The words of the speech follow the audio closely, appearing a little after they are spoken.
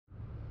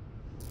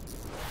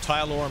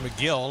Tylor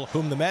Megill,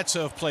 whom the Mets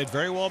have played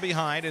very well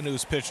behind and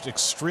who's pitched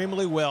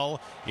extremely well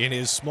in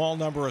his small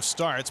number of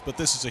starts, but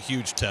this is a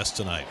huge test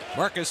tonight.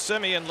 Marcus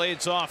Semien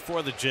leads off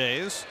for the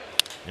Jays,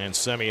 and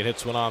Semien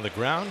hits one on the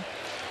ground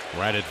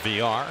right at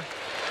VR.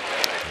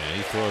 And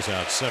he throws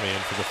out Semien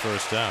for the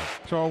first down.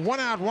 So a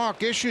one-out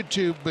walk issued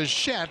to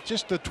Bichette,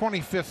 just the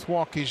 25th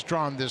walk he's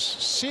drawn this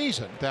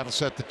season. That'll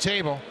set the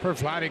table for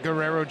Vladdy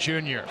Guerrero Jr.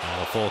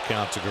 And a full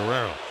count to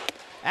Guerrero.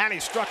 And he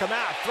struck him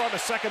out. Thrown to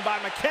second by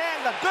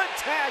McCann. The good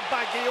tag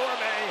by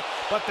Guillorme,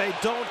 but they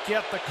don't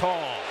get the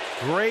call.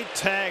 Great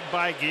tag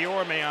by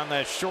Guillorme on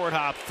that short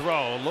hop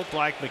throw. Looked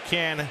like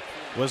McCann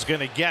was going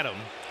to get him.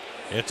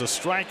 It's a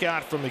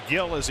strikeout from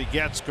Megill as he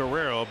gets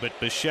Guerrero, but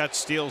Bichette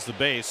steals the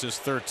base, his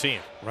 13th.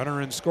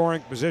 Runner in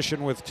scoring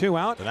position with 2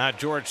 out. So now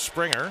George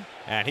Springer,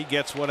 and he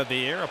gets one of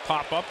the air, a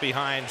pop-up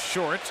behind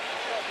short.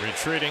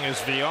 Retreating his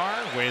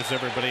VR, waves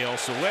everybody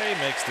else away,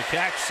 makes the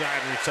catch, side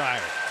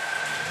retired.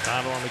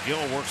 Tylor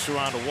Megill works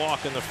around a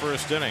walk in the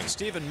first inning.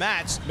 Steven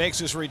Matz makes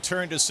his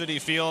return to Citi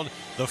Field,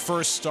 the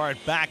first start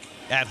back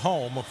at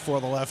home for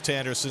the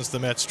left-hander since the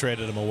Mets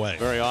traded him away.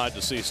 Very odd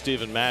to see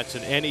Steven Matz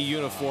in any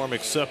uniform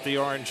except the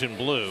orange and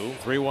blue.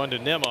 3-1 to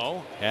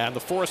Nimmo, and the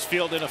force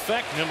field in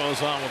effect.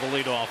 Nimmo's on with a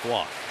leadoff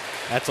walk.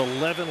 That's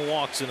 11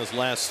 walks in his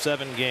last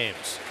 7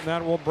 games.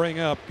 That will bring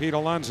up Pete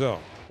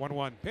Alonso.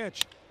 1-1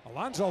 pitch.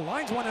 Alonso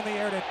lines one in the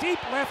air to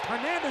deep left.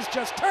 Hernandez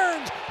just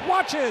turns,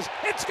 watches,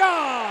 it's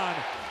gone!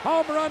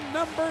 Home run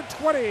number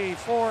 20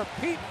 for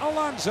Pete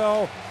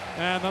Alonso.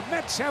 And the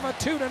Mets have a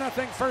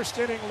 2-0 first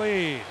inning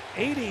lead.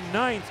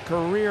 89th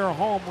career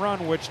home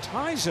run, which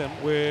ties him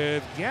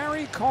with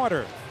Gary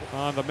Carter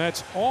on the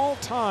Mets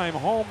all-time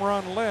home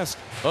run list.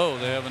 Oh,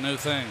 they have a new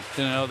thing.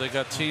 You know, they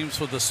got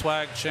teams with the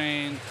swag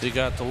chain. They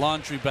got the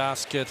laundry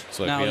basket. It's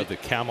like now we have the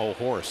camo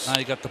horse. Now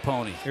you got the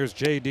pony. Here's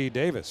J.D.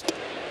 Davis.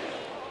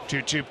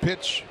 2-2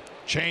 pitch.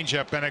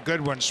 Changeup and a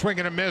good one. Swing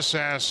and a miss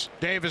as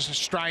Davis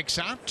strikes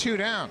out. 2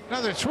 down.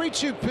 Another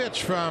 3-2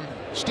 pitch from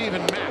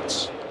Steven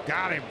Matz.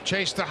 Got him.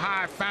 Chased the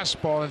high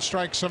fastball and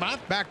strikes him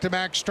out.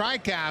 Back-to-back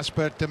strikeouts,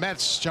 but the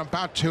Mets jump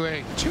out to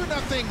a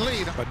 2-0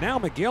 lead. But now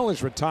Megill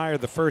has retired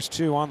the first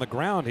 2 on the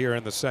ground here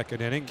in the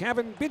second inning.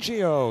 Kevin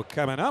Biggio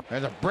coming up.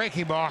 There's a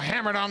breaking ball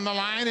hammered on the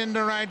line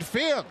into right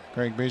field.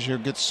 Craig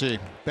Biggio gets the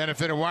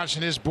benefit of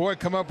watching his boy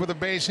come up with a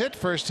base hit.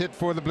 First hit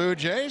for the Blue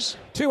Jays.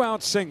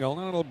 2-out single,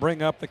 and it'll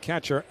bring up the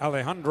catcher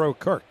Alejandro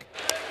Kirk.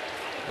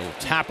 Little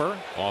tapper.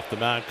 Off the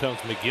mound comes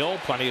Megill.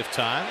 Plenty of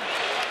time.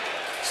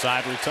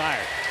 Side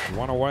retired.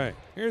 1 away.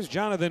 Here's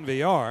Jonathan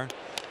VR.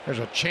 There's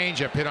a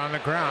changeup hit on the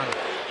ground.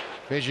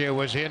 Biggio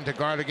was in to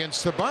guard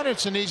against the bunt.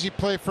 It's an easy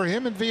play for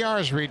him, and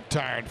VR's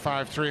retired.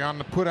 5-3 on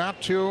the putout,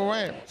 2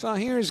 away. So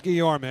here's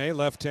Guillorme,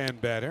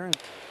 left-hand batter.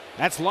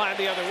 That's lined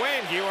the other way,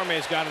 and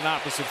Guillorme's got an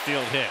opposite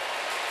field hit.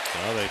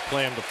 So they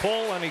play him to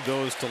pull, and he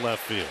goes to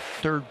left field.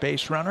 Third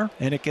base runner,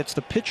 and it gets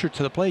the pitcher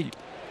to the plate.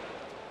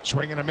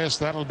 Swing and a miss,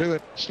 that'll do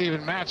it.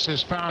 Steven Matz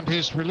has found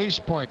his release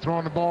point,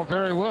 throwing the ball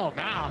very well.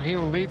 Now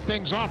he'll lead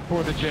things off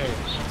for the Jays.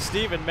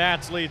 Steven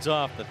Matz leads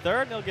off the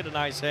third, and he'll get a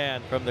nice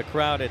hand from the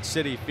crowd at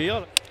Citi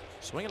Field.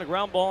 Swinging a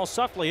ground ball,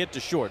 softly hit to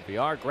short.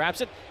 VR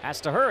grabs it,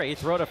 has to hurry,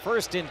 throw to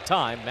first in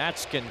time.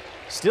 Matz can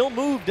still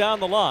move down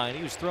the line.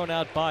 He was thrown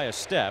out by a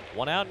step.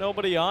 1 out,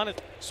 nobody on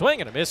it. Swing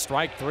and a miss,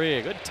 strike 3.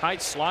 A good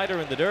tight slider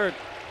in the dirt.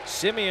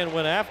 Semien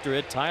went after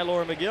it.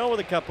 Tylor Megill with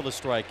a couple of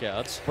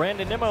strikeouts.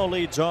 Brandon Nimmo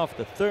leads off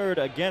the third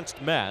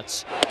against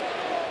Matz.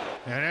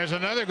 And there's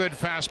another good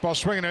fastball,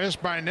 swinging and miss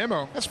by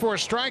Nimmo. That's 4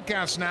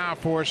 strikeouts now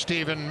for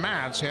Steven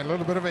Matz. He had a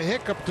little bit of a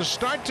hiccup to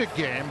start the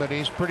game, but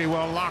he's pretty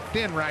well locked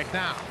in right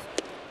now.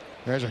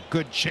 There's a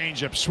good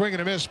changeup, swing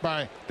and a miss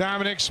by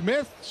Dominic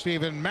Smith.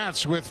 Steven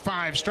Matz with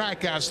 5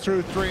 strikeouts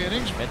through 3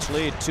 innings. Mets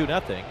lead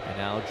 2-0. And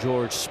now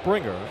George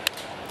Springer.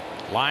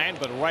 Line,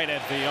 but right at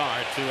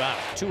VR, 2 out.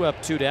 2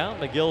 up, 2 down.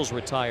 Megill's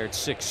retired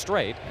 6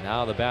 straight. And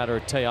now the batter,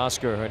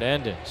 Teoscar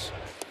Hernandez.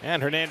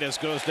 And Hernandez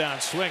goes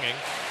down swinging.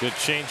 Good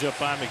changeup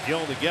by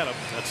Megill to get him.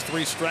 That's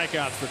 3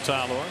 strikeouts for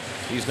Tylor.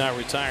 He's now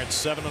retired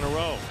 7 in a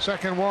row.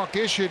 Second walk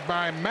issued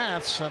by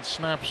Matz. That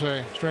snaps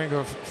a string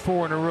of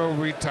 4 in a row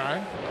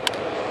retired.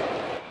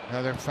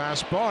 Another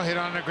fastball hit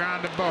on the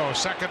ground to Bo.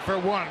 Second for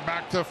 1.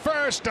 Back to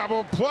first.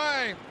 Double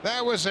play.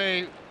 That was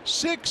a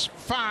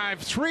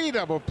 6-5-3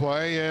 double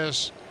play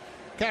as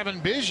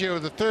Kevin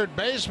Biggio, the third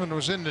baseman,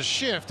 was in the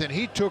shift, and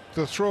he took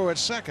the throw at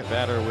second.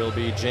 Batter will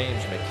be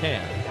James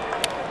McCann.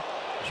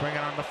 Swinging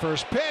on the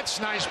first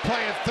pitch. Nice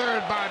play at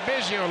third by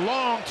Biggio.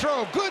 Long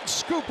throw. Good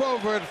scoop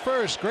over at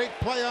first. Great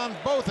play on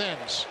both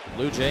ends.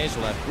 Blue Jays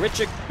will have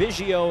Grichuk,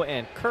 Biggio,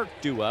 and Kirk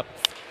due up.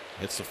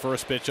 It's the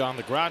first pitch on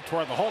the ground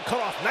toward the hole.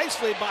 Cut off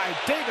nicely by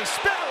Davis.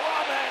 Spin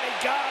around, and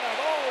he got him.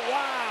 Oh,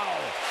 wow.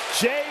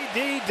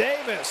 J.D.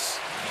 Davis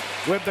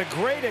with the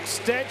great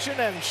extension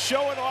and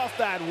showing off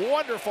that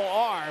wonderful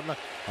arm.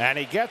 And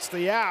he gets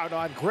the out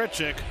on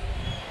Grichuk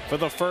for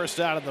the first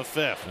out of the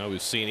 5th. Now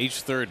we've seen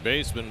each third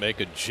baseman make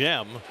a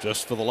gem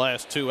just for the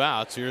last 2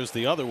 outs. Here's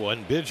the other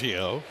one,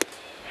 Biggio.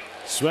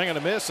 Swing and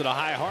a miss and a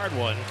high hard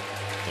one.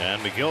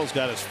 And Megill's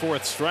got his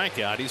 4th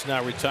strikeout. He's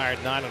now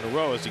retired 9 in a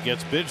row as he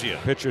gets Biggio.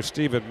 Pitcher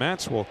Steven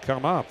Matz will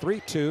come up.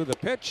 3-2 the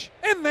pitch.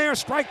 In there,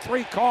 strike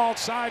 3 called.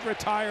 Side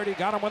retired. He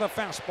got him with a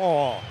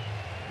fastball.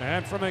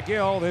 And for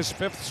Megill, this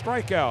 5th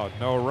strikeout.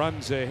 No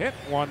runs a hit,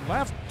 1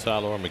 left.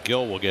 Tylor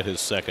Megill will get his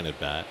 2nd at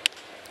bat.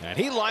 And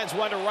he lines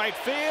one to right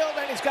field,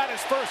 and he's got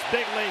his first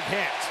big league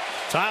hit.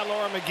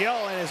 Tylor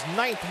Megill in his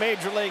 9th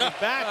major league at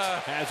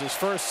bat has his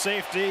first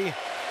safety,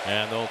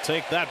 and they'll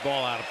take that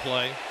ball out of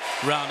play.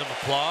 Round of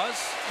applause.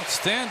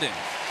 Outstanding.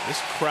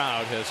 This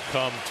crowd has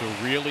come to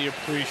really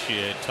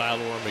appreciate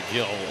Tylor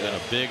Megill in a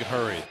big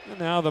hurry. And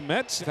now the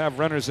Mets have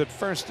runners at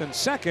 1st and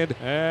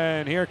 2nd,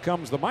 and here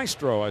comes the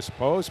maestro, I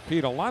suppose,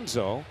 Pete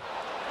Alonso.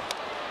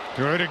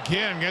 Good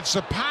again, gets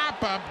the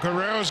pop-up.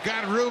 Guerrero's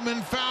got room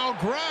in foul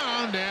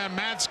ground, and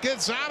Matz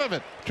gets out of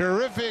it.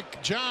 Terrific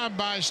job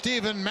by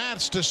Steven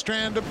Matz to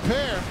strand a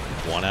pair.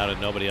 1 out and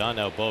nobody on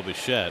now, Bo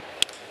Bichette.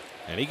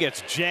 And he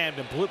gets jammed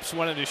and bloops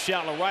one into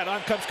shallow right. On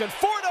comes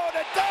Conforto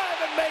to dive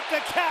and make the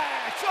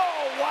catch.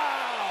 Oh,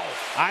 wow.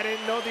 I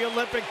didn't know the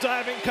Olympic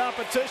diving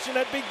competition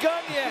had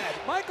begun yet.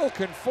 Michael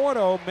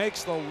Conforto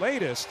makes the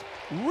latest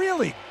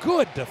really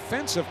good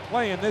defensive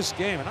play in this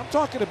game, and I'm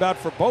talking about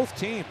for both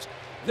teams.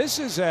 This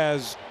is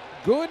as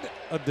good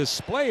a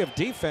display of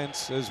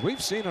defense as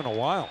we've seen in a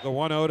while. The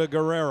 1-0 to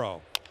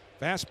Guerrero.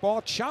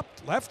 Fastball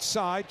chopped left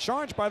side,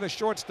 charged by the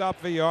shortstop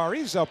VR.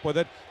 He's up with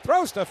it,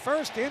 throws to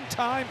first in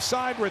time,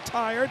 side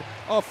retired.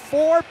 A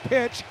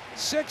 4-pitch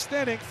 6th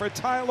inning for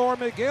Tylor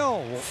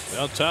Megill.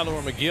 Well,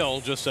 Tylor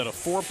Megill just had a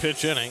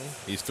 4-pitch inning.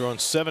 He's thrown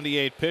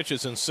 78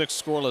 pitches in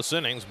 6 scoreless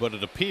innings, but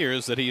it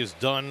appears that he is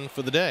done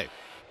for the day.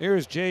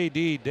 Here's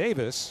J.D.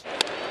 Davis.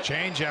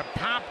 Changeup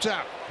popped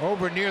up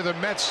over near the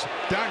Mets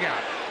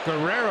dugout.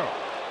 Guerrero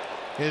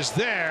is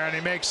there, and he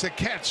makes the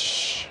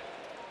catch.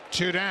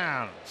 2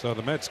 down. So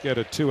the Mets get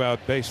a 2-out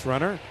base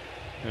runner.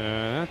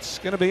 That's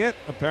going to be it,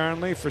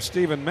 apparently, for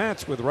Steven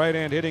Matz, with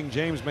right-hand hitting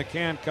James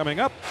McCann coming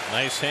up.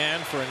 Nice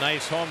hand for a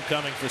nice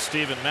homecoming for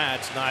Steven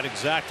Matz. Not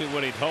exactly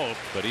what he'd hoped,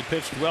 but he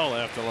pitched well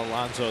after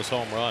Alonso's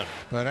home run.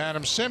 But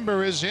Adam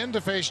Simber is in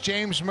to face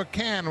James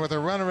McCann with a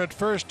runner at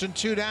 1st and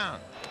 2 down.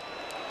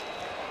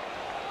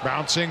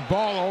 Bouncing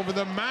ball over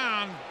the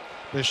mound.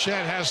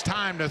 Bichette has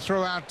time to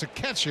throw out to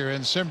catcher,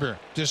 and Simber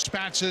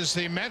dispatches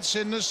the Mets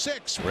in the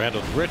 6th.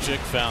 Randall Grichuk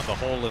found the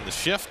hole in the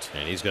shift,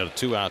 and he's got a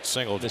 2-out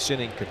single. This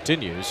inning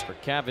continues for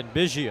Cavan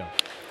Biggio.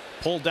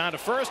 Pulled down to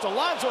first.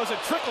 Alonso as it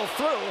trickled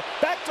through.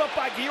 Backed up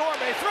by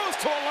Guillorme. Throws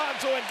to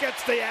Alonso and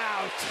gets the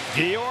out.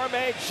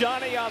 Guillorme,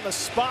 Johnny on the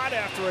spot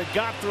after it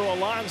got through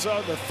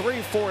Alonso. The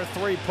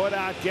 3-4-3 put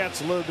out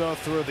gets Lugo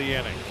through the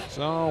inning.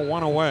 So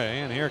 1 away,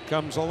 and here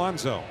comes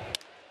Alonso.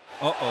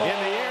 In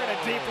the air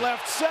to deep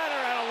left center,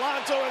 and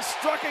Alonso is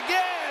struck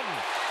again.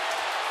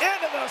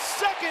 Into the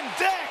 2nd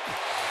deck.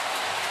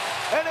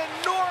 An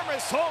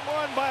enormous home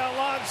run by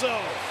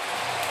Alonso.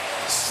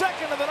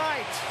 2nd of the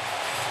night.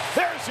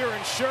 There's your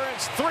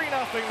insurance.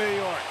 3-0 New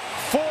York.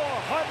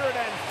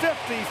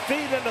 450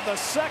 feet into the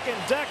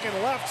 2nd deck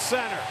in left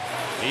center.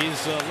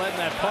 He's letting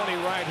that pony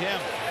ride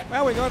him.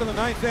 Well, we go to the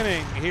 9th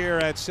inning here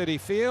at Citi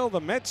Field. The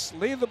Mets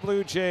lead the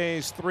Blue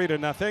Jays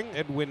 3-0.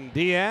 Edwin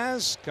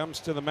Diaz comes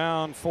to the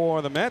mound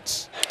for the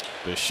Mets.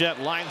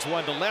 Bichette lines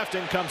one to left.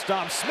 In comes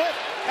Dom Smith,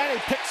 and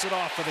he picks it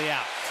off for the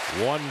out.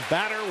 1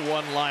 batter,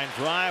 1 line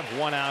drive,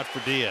 1 out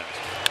for Diaz.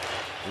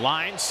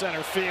 Line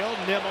center field.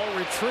 Nimmo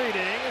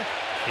retreating.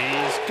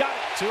 He's got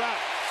it. 2 out.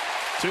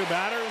 2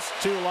 batters,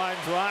 2 line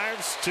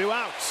drives, 2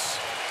 outs.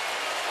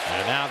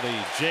 And now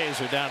the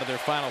Jays are down to their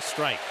final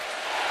strike.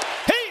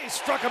 He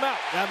struck him out,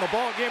 and the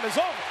ball game is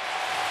over.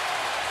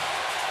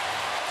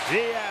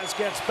 Diaz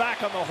gets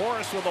back on the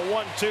horse with a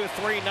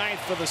 1-2-3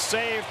 ninth for the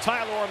save.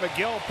 Tylor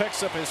Megill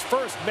picks up his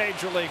first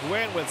major league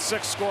win with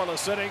 6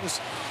 scoreless innings,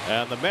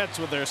 and the Mets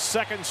with their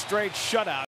 2nd straight shutout.